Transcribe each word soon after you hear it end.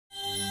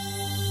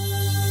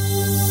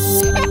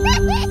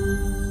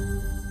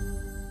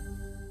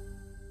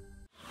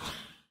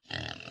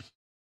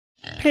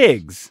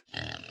Pigs.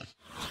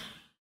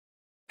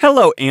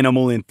 Hello,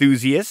 animal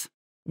enthusiasts!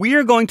 We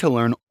are going to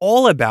learn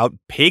all about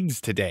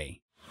pigs today.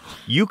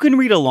 You can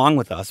read along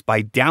with us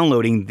by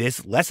downloading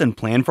this lesson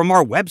plan from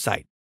our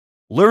website,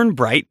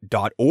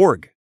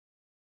 learnbright.org.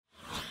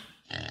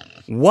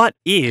 What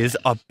is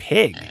a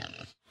pig?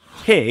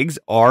 Pigs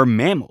are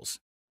mammals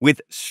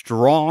with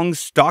strong,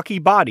 stocky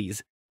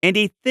bodies and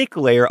a thick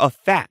layer of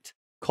fat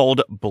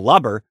called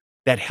blubber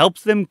that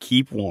helps them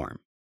keep warm.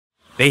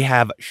 They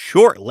have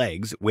short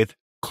legs with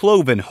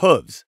cloven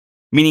hooves,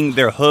 meaning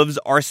their hooves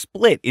are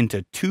split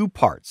into two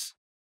parts.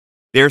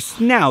 Their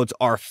snouts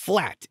are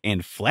flat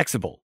and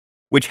flexible,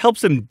 which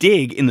helps them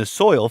dig in the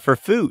soil for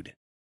food.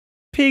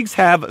 Pigs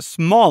have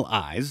small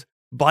eyes,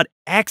 but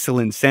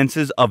excellent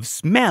senses of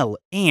smell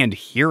and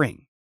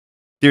hearing.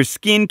 Their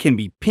skin can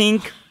be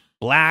pink,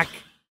 black,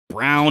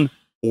 brown,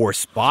 or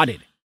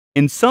spotted,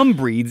 and some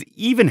breeds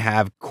even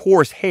have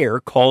coarse hair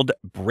called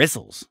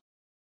bristles.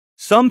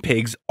 Some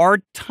pigs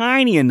are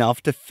tiny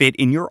enough to fit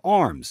in your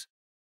arms,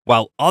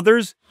 while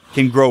others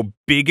can grow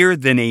bigger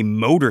than a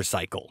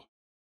motorcycle.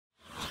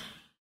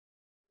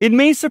 It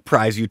may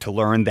surprise you to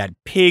learn that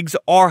pigs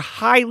are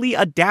highly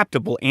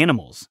adaptable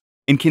animals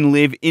and can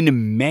live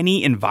in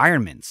many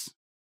environments.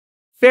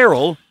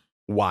 Feral,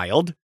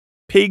 wild,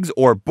 pigs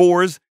or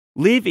boars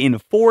live in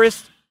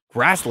forests,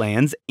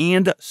 grasslands,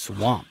 and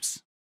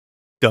swamps.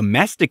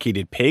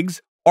 Domesticated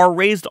pigs are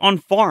raised on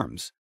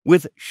farms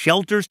with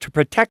shelters to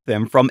protect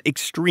them from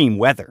extreme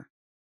weather.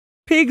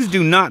 Pigs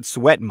do not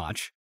sweat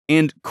much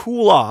and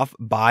cool off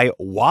by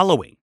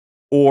wallowing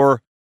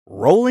or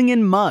rolling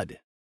in mud.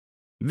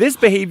 This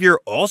behavior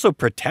also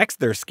protects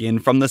their skin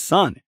from the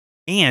sun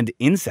and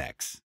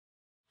insects.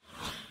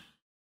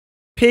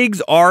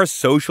 Pigs are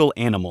social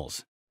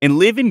animals and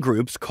live in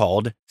groups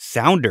called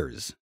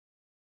sounders.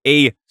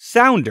 A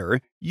sounder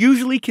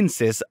usually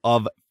consists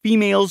of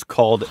females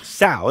called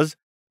sows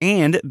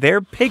and their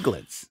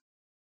piglets.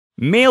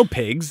 Male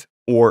pigs,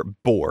 or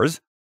boars,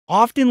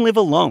 often live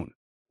alone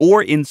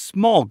or in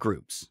small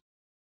groups.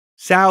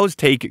 Sows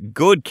take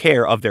good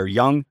care of their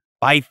young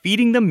by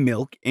feeding them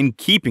milk and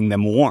keeping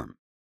them warm.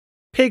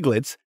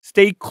 Piglets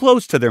stay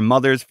close to their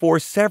mothers for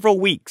several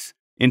weeks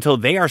until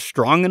they are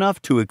strong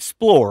enough to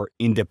explore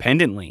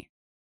independently.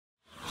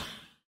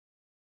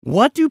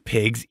 What do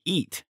pigs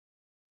eat?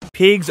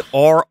 Pigs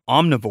are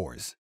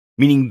omnivores,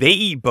 meaning they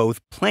eat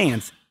both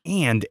plants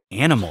and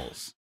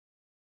animals.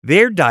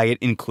 Their diet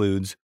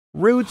includes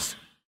roots,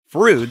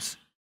 fruits,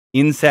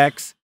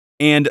 insects,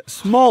 and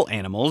small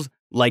animals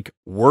like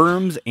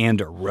worms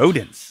and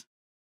rodents.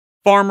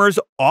 Farmers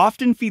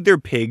often feed their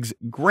pigs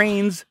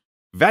grains,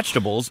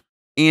 vegetables,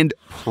 and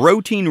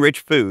protein-rich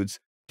foods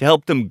to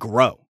help them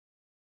grow.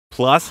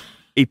 Plus,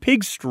 a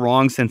pig's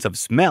strong sense of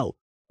smell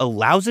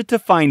allows it to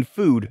find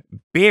food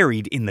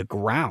buried in the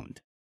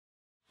ground.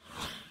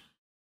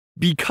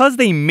 Because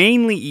they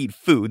mainly eat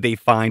food they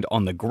find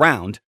on the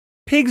ground,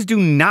 pigs do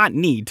not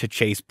need to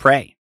chase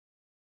prey.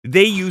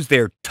 They use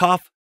their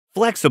tough,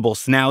 flexible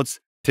snouts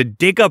to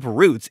dig up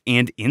roots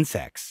and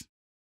insects.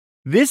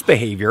 This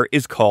behavior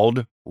is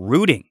called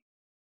rooting.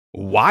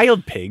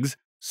 Wild pigs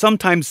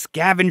sometimes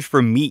scavenge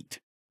for meat,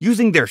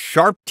 using their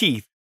sharp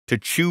teeth to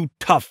chew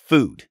tough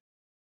food.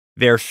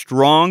 Their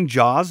strong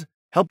jaws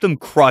help them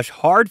crush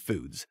hard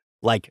foods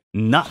like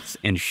nuts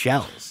and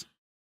shells.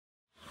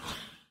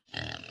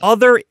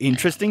 Other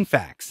interesting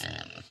facts.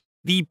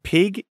 The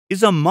pig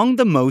is among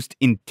the most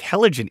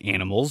intelligent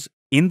animals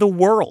in the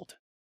world.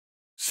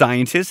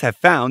 Scientists have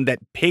found that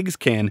pigs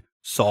can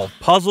solve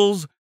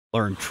puzzles,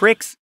 learn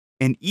tricks,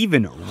 and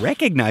even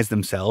recognize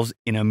themselves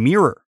in a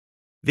mirror.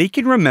 They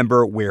can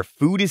remember where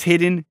food is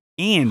hidden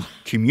and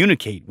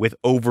communicate with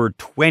over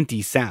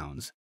 20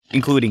 sounds,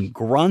 including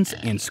grunts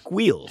and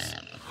squeals.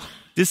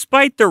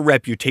 Despite their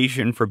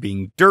reputation for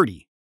being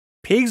dirty,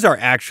 pigs are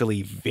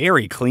actually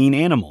very clean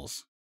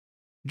animals.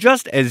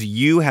 Just as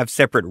you have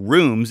separate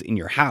rooms in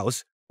your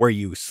house where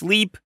you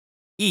sleep,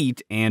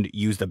 eat, and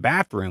use the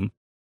bathroom,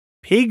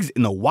 pigs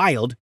in the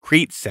wild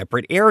create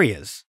separate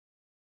areas.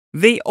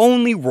 They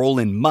only roll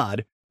in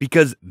mud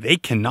because they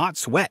cannot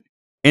sweat,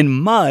 and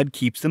mud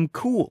keeps them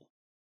cool.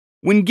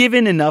 When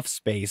given enough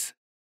space,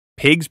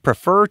 pigs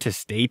prefer to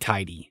stay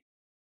tidy.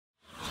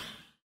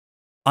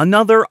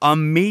 Another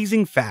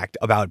amazing fact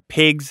about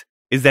pigs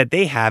is that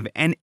they have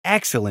an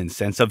excellent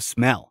sense of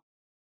smell.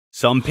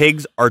 Some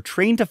pigs are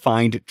trained to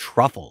find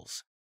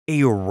truffles,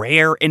 a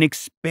rare and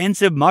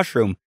expensive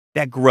mushroom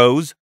that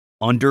grows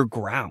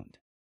underground.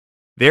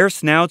 Their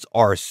snouts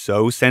are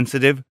so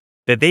sensitive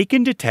that they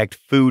can detect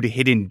food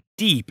hidden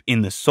deep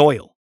in the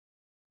soil.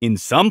 In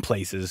some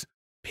places,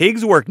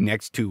 pigs work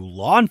next to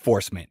law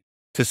enforcement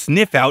to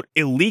sniff out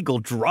illegal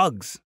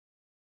drugs.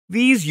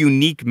 These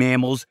unique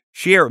mammals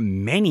share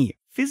many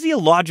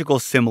physiological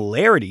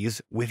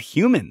similarities with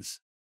humans,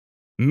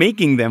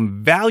 making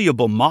them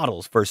valuable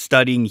models for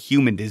studying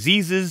human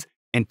diseases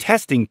and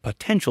testing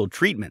potential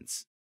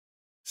treatments.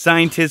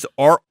 Scientists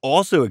are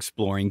also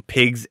exploring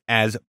pigs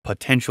as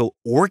potential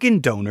organ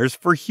donors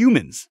for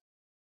humans,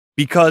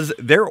 because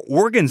their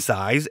organ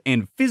size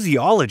and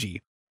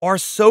physiology are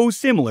so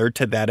similar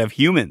to that of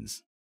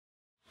humans.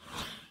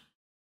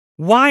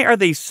 Why are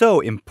they so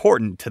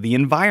important to the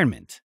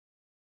environment?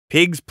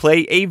 Pigs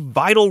play a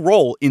vital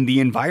role in the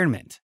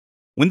environment.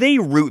 When they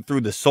root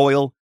through the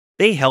soil,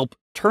 they help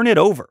turn it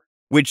over,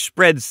 which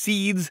spreads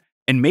seeds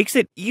and makes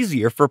it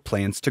easier for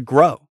plants to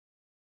grow.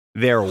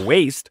 Their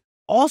waste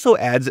also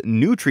adds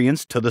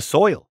nutrients to the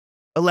soil,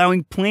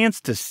 allowing plants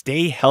to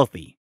stay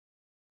healthy.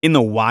 In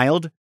the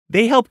wild,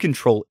 they help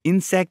control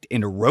insect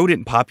and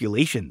rodent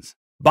populations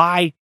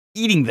by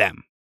eating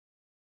them.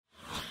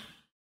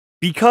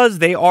 Because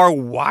they are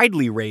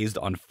widely raised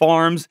on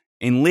farms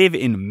and live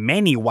in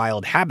many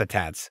wild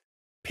habitats,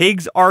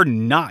 pigs are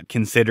not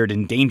considered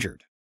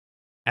endangered.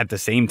 At the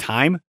same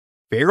time,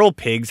 feral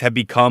pigs have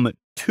become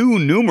too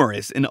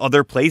numerous in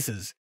other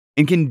places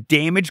and can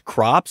damage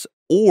crops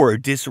or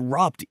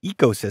disrupt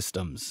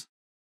ecosystems.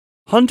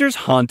 Hunters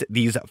hunt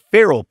these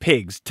feral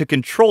pigs to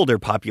control their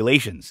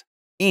populations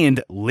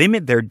and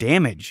limit their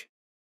damage.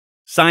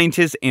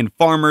 Scientists and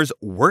farmers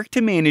work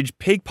to manage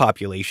pig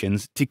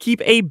populations to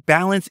keep a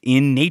balance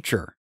in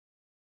nature.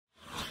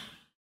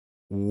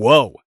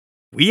 Whoa!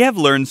 We have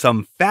learned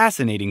some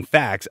fascinating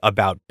facts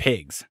about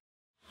pigs.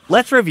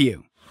 Let's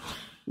review.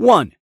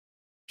 1.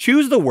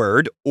 Choose the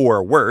word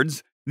or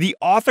words the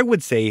author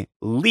would say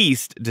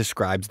least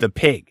describes the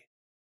pig.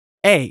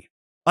 A.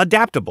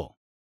 Adaptable.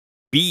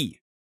 B.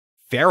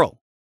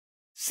 Feral.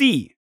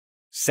 C.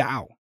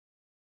 Sow.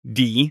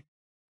 D.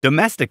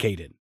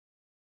 Domesticated.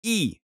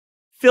 E.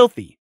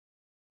 Filthy.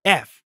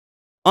 F.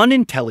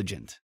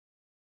 Unintelligent.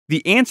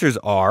 The answers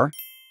are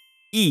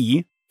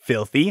E.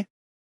 Filthy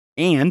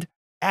and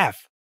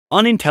F.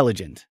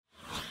 Unintelligent.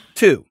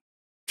 2.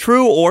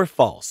 True or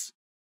false?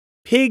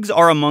 Pigs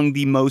are among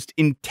the most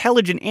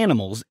intelligent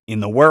animals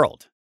in the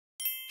world.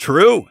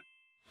 True.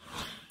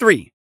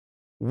 3.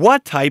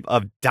 What type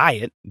of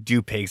diet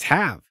do pigs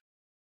have?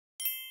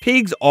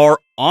 Pigs are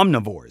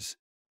omnivores,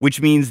 which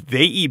means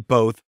they eat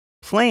both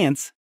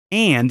plants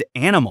and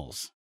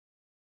animals.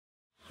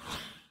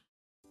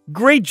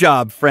 Great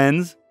job,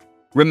 friends!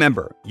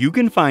 Remember, you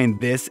can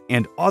find this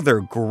and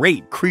other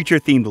great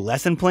creature-themed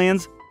lesson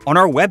plans on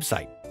our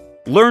website,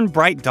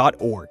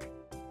 learnbright.org.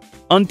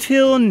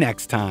 Until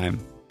next time.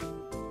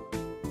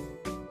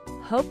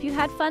 Hope you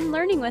had fun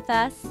learning with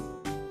us.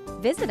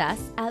 Visit us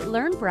at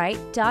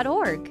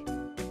learnbright.org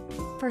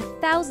for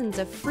thousands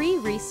of free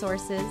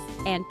resources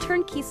and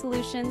turnkey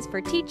solutions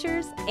for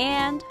teachers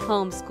and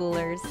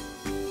homeschoolers.